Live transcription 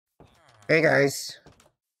Hey guys,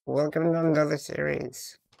 welcome to another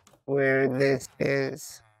series where this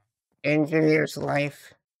is Engineer's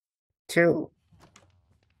Life 2.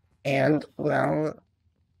 And well,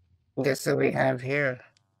 guess what we have here.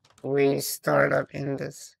 We start up in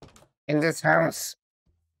this house.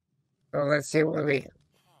 So let's see what we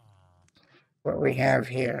have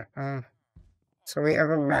here. So we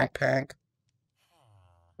have a backpack.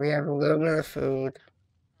 We have a little bit of food.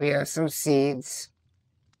 We have some seeds.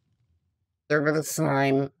 A little bit of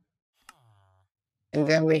slime. And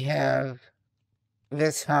then we have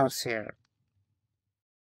this house here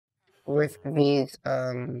with these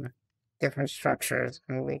different structures,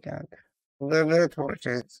 and we got a little bit of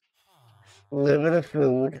torches, a little bit of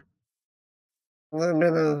food, a little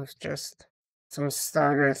bit of just some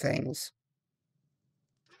starter things.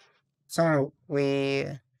 So we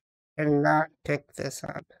cannot pick this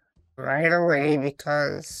up right away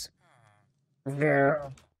because there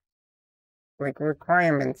are like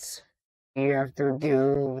requirements you have to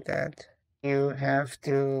do, that you have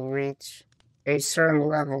to reach a certain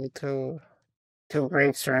level to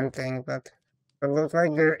break certain things, but it looks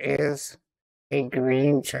like there is a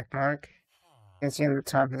green check mark. You can see on the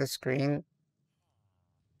top of the screen.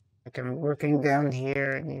 Like I'm looking down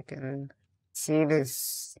here and you can see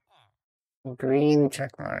this green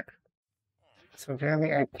check mark. So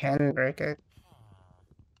apparently I can break it.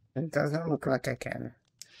 It doesn't look like I can.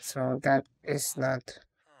 So that is not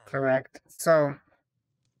correct. So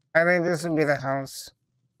I think this would be the house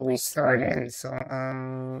we start in. So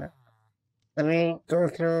let me go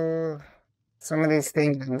through some of these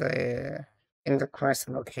things in the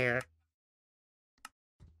quest book here.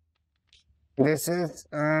 This is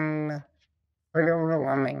pretty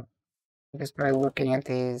overwhelming just by looking at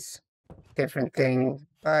these different things,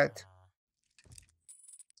 but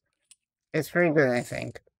it's pretty good, I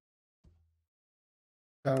think.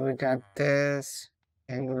 So we got this,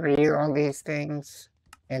 and read all these things,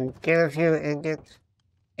 and get a few ingots,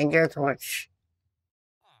 and get a torch.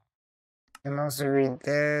 And also read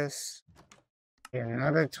this, get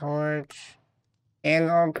another torch,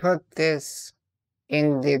 and I'll put this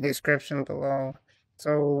in the description below,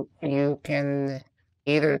 so you can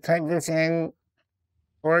either type this in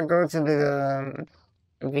or go to the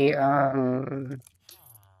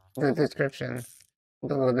description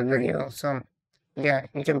below the video. So yeah,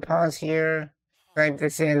 you can pause here, type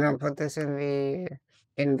this in, I'll put this in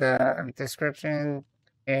the description,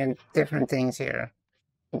 and different things here.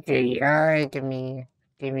 JEI, give me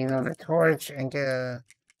another torch and get a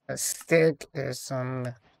stick. There's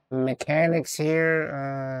some mechanics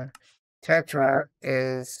here. Tetra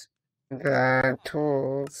is the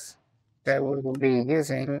tools that we will be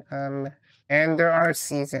using. And there are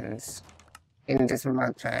seasons in this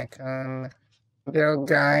mod pack. Build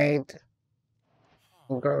guide,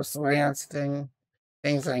 gross layouts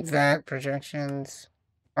things like that, projections,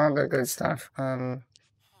 all the good stuff.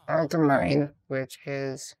 Auto mine, which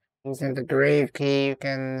is using the grave key, you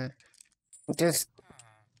can just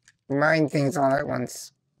mine things all at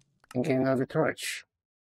once and get another torch.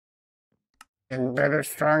 And better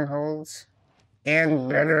strongholds, and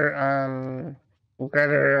better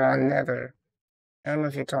nether. I don't know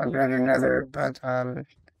if you call it better nether, but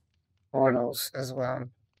portals as well.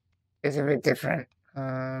 It's a bit different.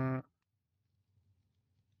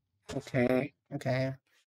 Okay.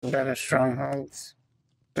 Better strongholds.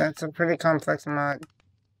 That's a pretty complex mod.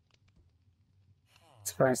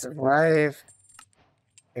 Spice of life.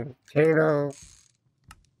 A potato.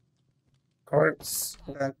 Corpse,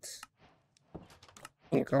 but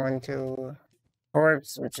you go into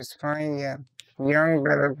corpse, which is fine, yeah. Young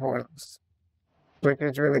better portals, which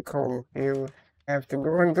is really cool. You have to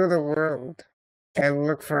go into the world and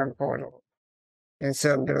look for a portal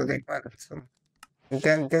instead of building one. So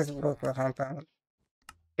then this book will help out.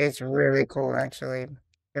 It's really cool, actually.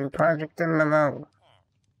 And Project MMO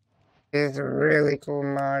is a really cool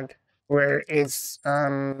mod where it's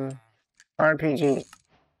RPG,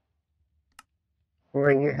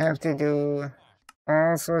 where you have to do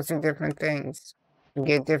all sorts of different things,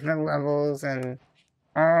 get different levels, and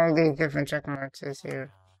all these different check marks is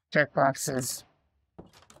here. Check boxes.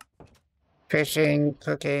 Fishing,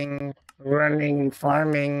 cooking, running,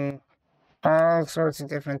 farming, all sorts of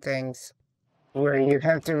different things where you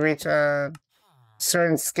have to reach a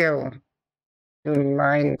certain skill to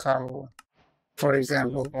mine cobble, for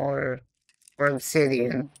example, or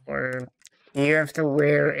obsidian, or you have to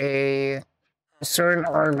wear a certain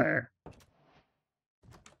armor.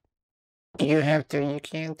 You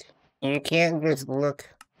can't just look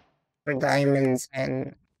for diamonds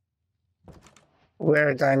and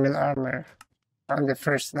wear diamond armor on the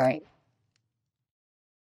first night.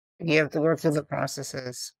 you have to go through the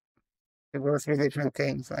processes. To go through different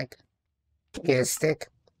things, like get a stick,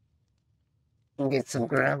 and get some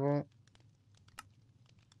gravel,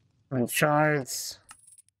 and shards,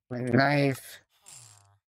 and knife.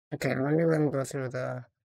 Okay, let me go through the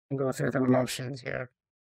motions here.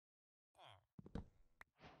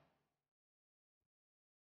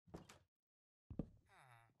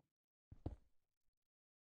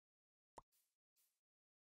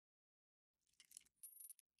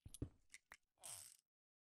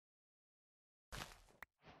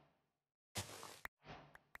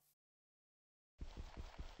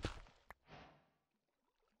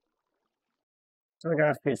 So we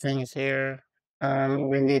got a few things here.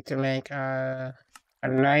 We need to make a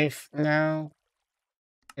knife now.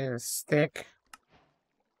 A stick.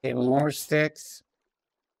 Get more sticks.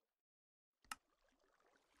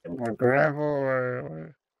 Get more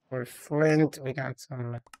gravel or flint. We got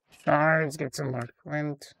some shards. Get some more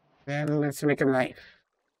flint. Then let's make a knife.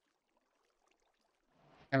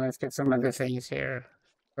 And let's get some other things here.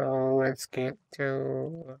 So let's get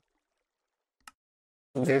to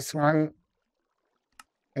this one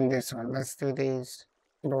and this one. Let's do these,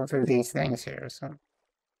 both of these things here. So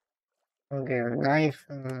we'll get a knife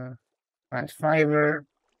and plant fiber.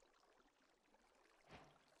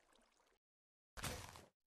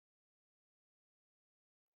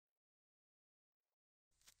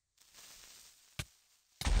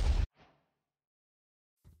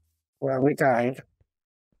 Well, we died,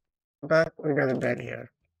 but we got a bed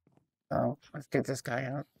here. So let's get this guy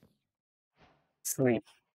out. Sleep.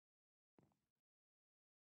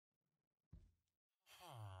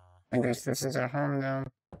 I guess this is our home now.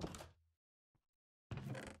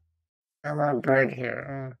 Got a lot of bread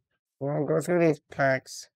here. We'll go through these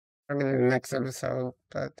packs probably in the next episode,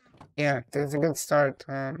 but yeah, there's a good start.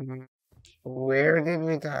 Where did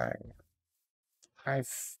we die? I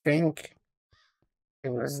think it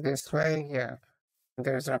was this way. Yeah,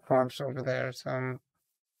 there's a corpse over there. So,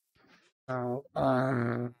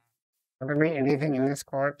 are there anything in this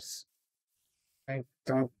corpse? I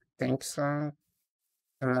don't think so.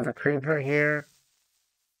 Another creeper here.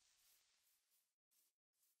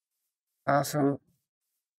 Awesome.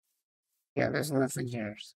 Yeah, there's nothing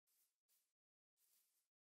here.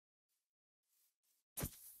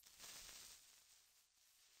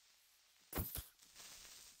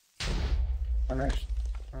 Others.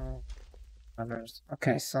 Others.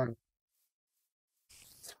 Okay, so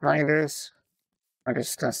spiders are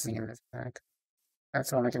disgusting in this pack.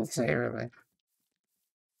 That's all I can say, really.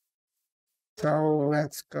 So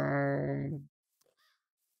let's go.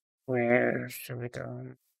 Where should we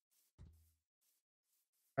go?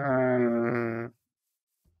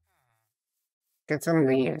 Get some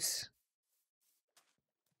leaves.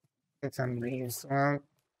 Get some leaves. Well,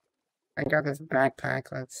 I got this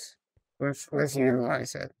backpack. Let's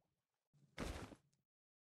utilize it.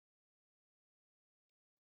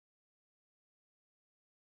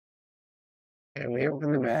 Okay, we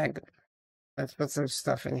open the bag. Let's put some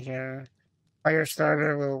stuff in here. Fire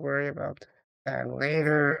starter, we'll worry about that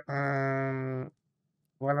later.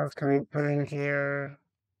 What else can we put in here?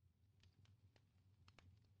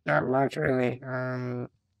 Not much really.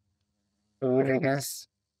 Food, I guess.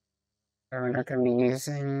 That we're not gonna be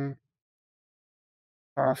using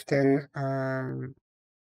often.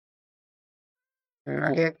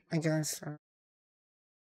 Nugget, I guess.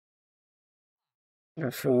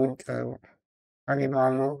 The food, the honey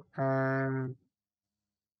bottle.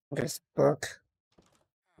 This book.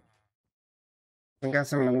 We got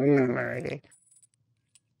some aluminum already.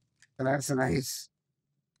 So that's nice.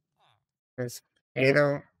 There's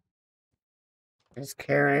potato. There's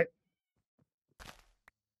carrot.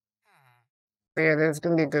 So yeah, there's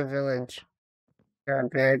gonna be a good village.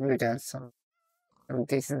 Got bed, we got some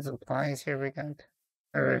decent supplies here. We got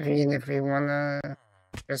a ravine if we wanna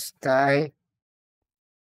just die.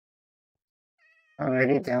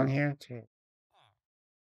 Already down here too.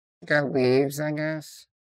 Got leaves, I guess.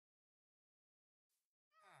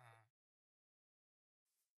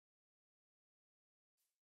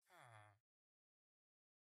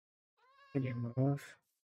 Can you move?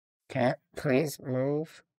 Cat, please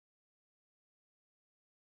move.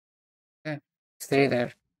 Yeah, stay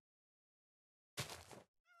there.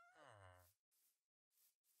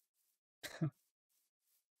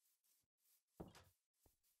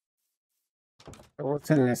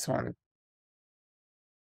 What's in this one?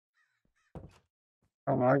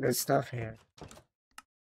 Oh, more good stuff here.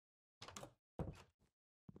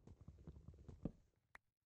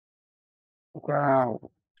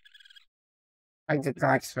 Wow. I did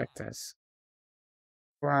not expect this.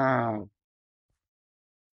 Wow.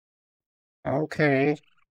 Okay.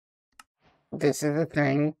 This is the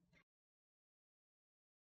thing.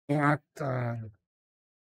 What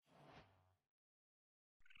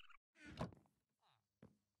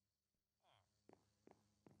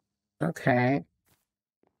okay.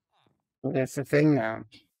 That's the thing now.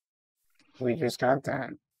 We just got that.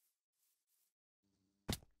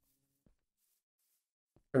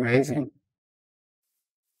 Amazing.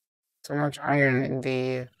 So much iron in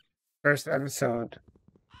the first episode.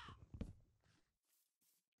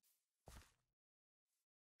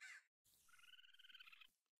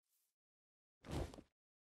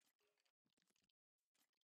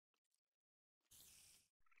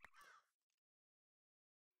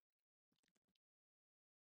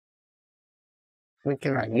 We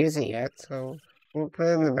cannot use it yet, so we'll put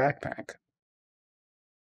it in the backpack.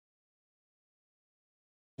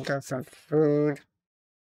 Got some food.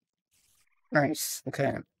 Nice.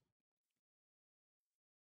 Okay.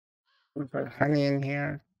 We'll put honey in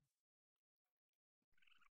here.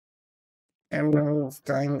 Emeralds,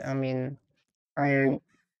 iron,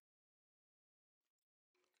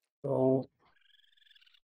 gold,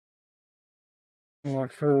 more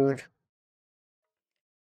food.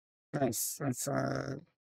 Nice. Let's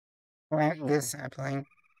plant this sapling.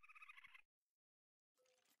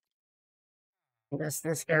 I guess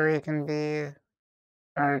this area can be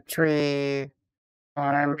our tree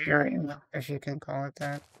farm area, if you can call it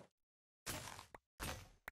that.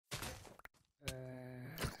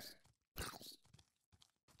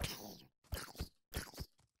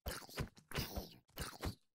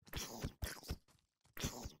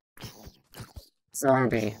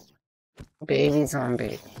 Zombie. Baby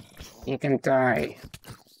zombie. You can die.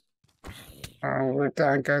 Oh, would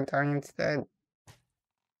that go die instead?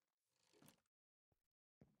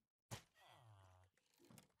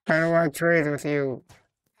 I don't want to trade with you.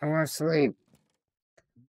 I want to sleep.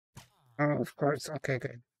 Oh, of course. Okay,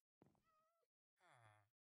 good.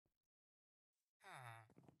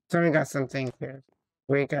 So we got some things here.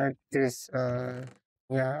 We got this, yeah,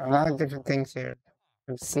 a lot of different things here.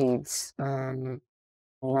 Some seeds. A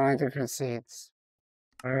lot of different seeds.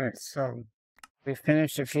 Alright, so we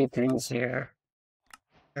finished a few things here.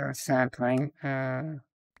 Sapling,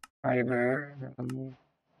 fiber,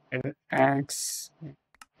 an axe.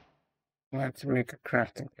 Let's make a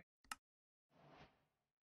crafting.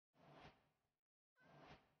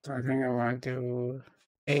 So I think I want to do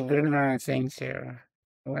a good amount of things here.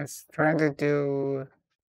 Let's try to do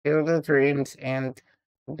Field of Dreams and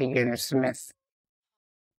Beginner Smith.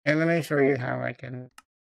 And let me show you how I can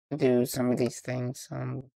do some of these things.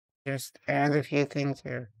 Just add a few things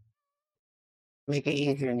here. Make it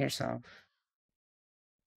easier on yourself.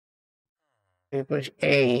 You push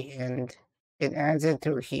A and it adds it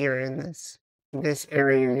to here in this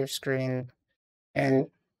area of your screen. And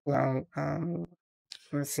well,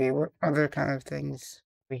 let's see what other kind of things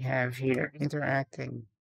we have here. Interacting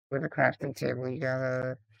with a crafting table. You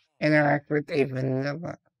gotta interact with a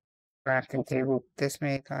vanilla crafting table this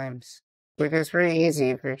many times, which is pretty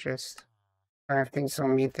easy if you're just crafting so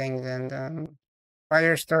many things. And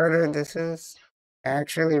fire starter, this is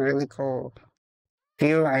actually really cool.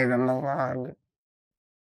 Few item, a log,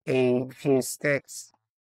 a few sticks,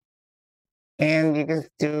 and you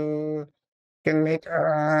can make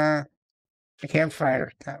a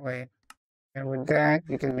campfire that way. And with that,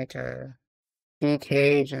 you can make a key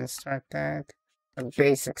cage and start that. A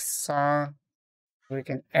basic saw. We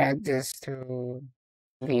can add this to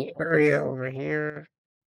the area over here.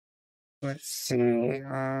 Let's see,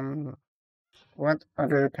 what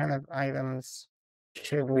other kind of items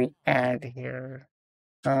should we add here?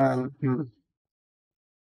 Hmm,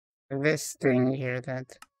 this thing here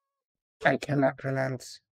that I cannot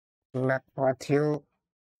pronounce. Mekwatil,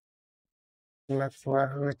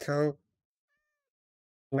 Mekwahuto,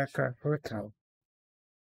 Mekahuto.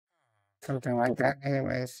 Something like that.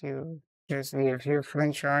 Anyways, you just need a few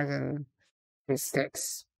flint shards and few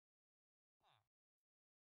sticks.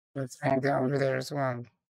 Let's add that over there as well.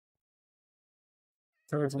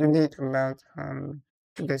 So what's unique about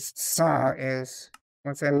this saw is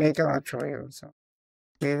once I make it, I'll show you. So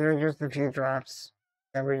these are just a few drops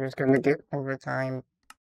that we're just gonna get over time.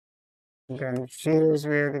 Then shears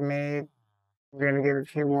we already made. We're gonna get a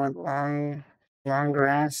few more long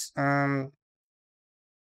grass.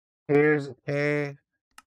 Here's a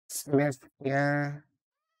Smith, yeah.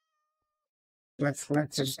 Let's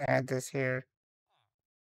just add this here.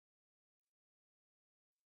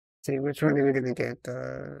 See which one are we gonna get?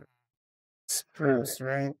 The spruce,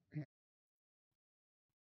 right?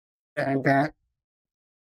 And that.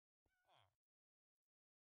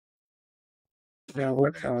 Then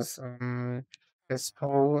what else? This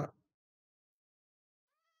pole.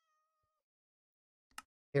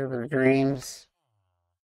 Field of Dreams.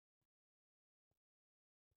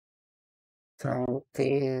 So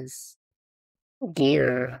these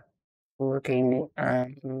gear looking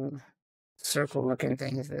circle looking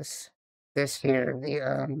things, this here,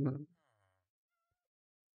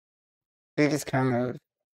 these kind of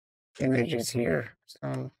images here.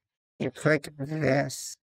 So you click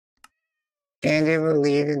this and it will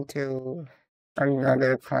lead into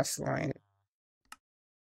another quest line.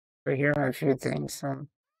 So here are a few things. So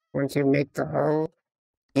once you make the hole,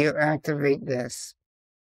 you activate this.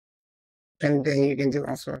 And then you can do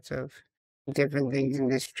all sorts of different things in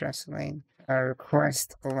this chest line. Our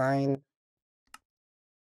quest line.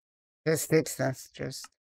 That's just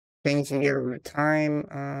things you get over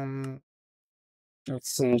time. Let's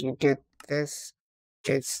see, you get this.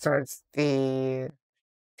 It starts the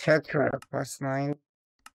Tetra quest line.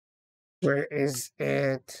 Where is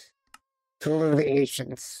it? Tool of the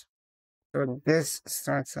Ancients. So this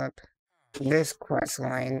starts up this quest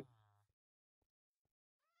line.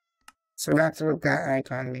 So that's what that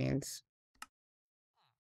icon means.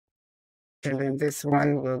 And then this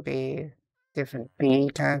one will be different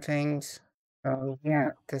bee kind of things. So yeah,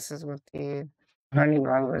 this is what the honey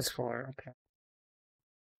bottle is for. Okay.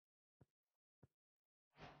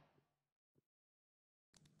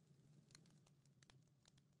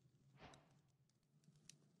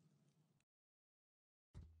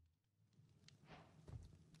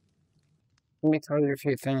 Let me tell you a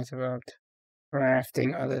few things about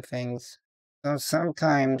crafting other things. So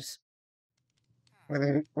sometimes,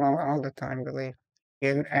 well, all the time, really,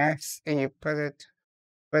 you get an axe and you put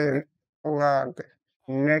a log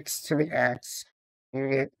next to the axe. You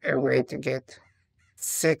get a way to get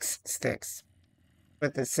 6 sticks.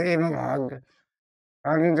 With the same log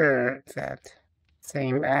under that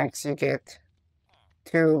same axe, you get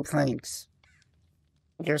 2 planks.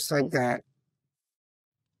 Just like that.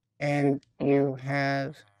 And you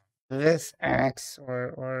have this axe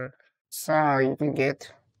or saw, you can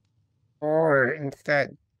get 4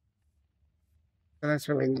 instead. So that's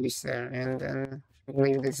really nice there. And then I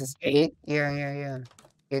believe this is 8. Yeah.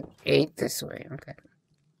 Get 8 this way. Okay.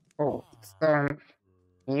 Oh, so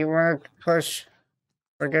you want to push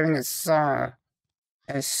for getting a saw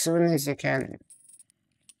as soon as you can.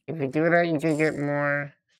 If you do that, you can get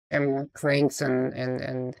more and more planks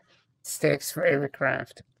and sticks for every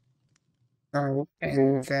craft.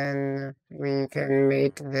 And then we can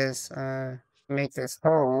make this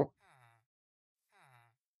hole.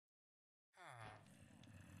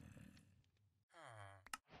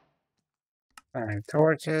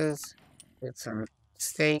 Torches, get some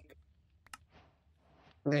steak.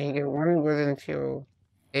 Then you get 1 wooden fuel,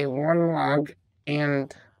 a 1 log,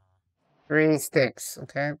 and 3 sticks,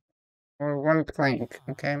 okay? Or 1 plank,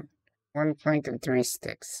 okay? 1 plank and 3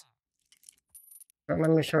 sticks. So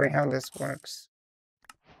let me show you how this works.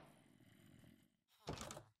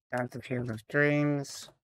 Got the Field of Dreams.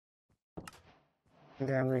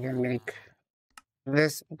 Then we're gonna make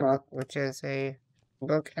this book, which is a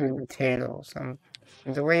book and a potato. So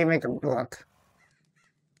the way you make a book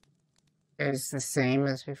is the same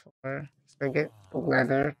as before. So you get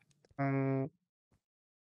leather.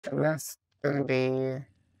 That's gonna be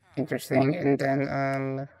interesting. And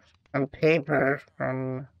then some paper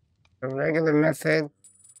from the regular method.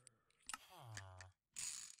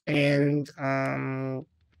 And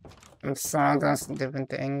sawdust and different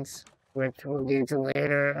things, which we'll get to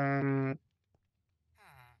later.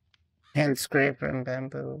 Hand scraper and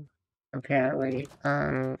bamboo, apparently.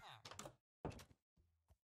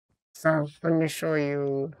 So let me show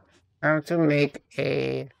you how to make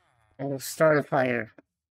we'll start a fire.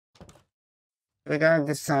 We gotta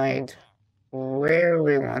decide where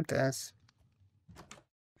we want this.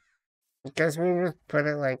 Because we just put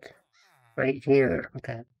it like right here,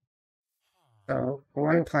 okay. So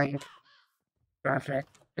 1 plank, drop it,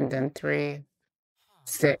 and then 3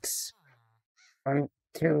 sticks. 1,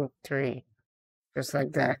 2, 3. Just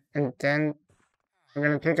like that. And then we're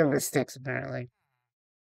gonna pick up the sticks apparently.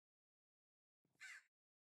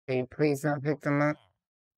 Okay, please don't pick them up.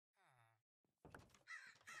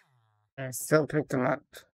 I still picked them up.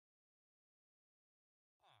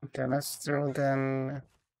 Okay, let's throw them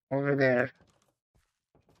over there.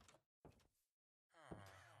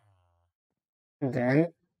 And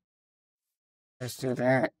then let's do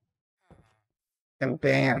that. And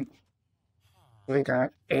bam, we got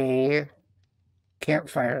a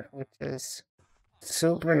campfire, which is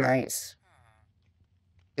super nice.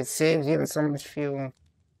 It saves you so much fuel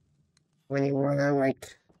when you want to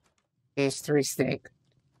like these 3 steak.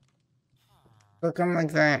 Cook them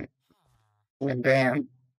like that. And bam.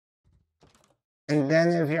 And then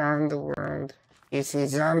if you're on the world, you see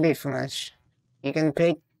zombie flesh, you can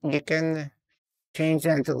change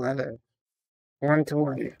that to leather. 1 to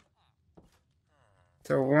 1.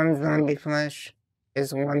 So 1 zombie flesh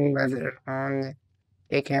is 1 leather on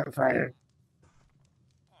a campfire.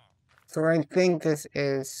 So I think this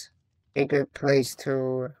is a good place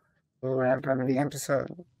to wrap up the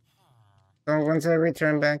episode. So once I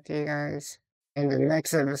return back to you guys in the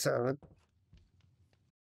next episode,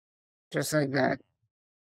 just like that,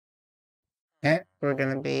 we're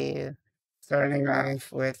gonna be starting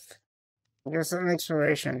off with just some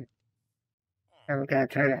exploration. And we're gonna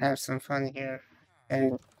try to have some fun here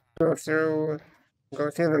and go through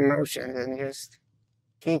the motions and just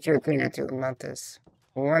teach you a thing or two about this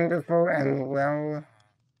wonderful and well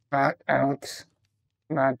thought out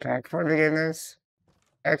Modpack for beginners,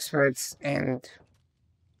 experts, and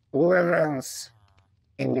whoever else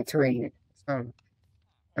in between. So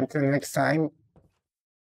until next time,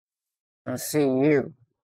 I'll see you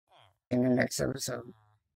in the next episode.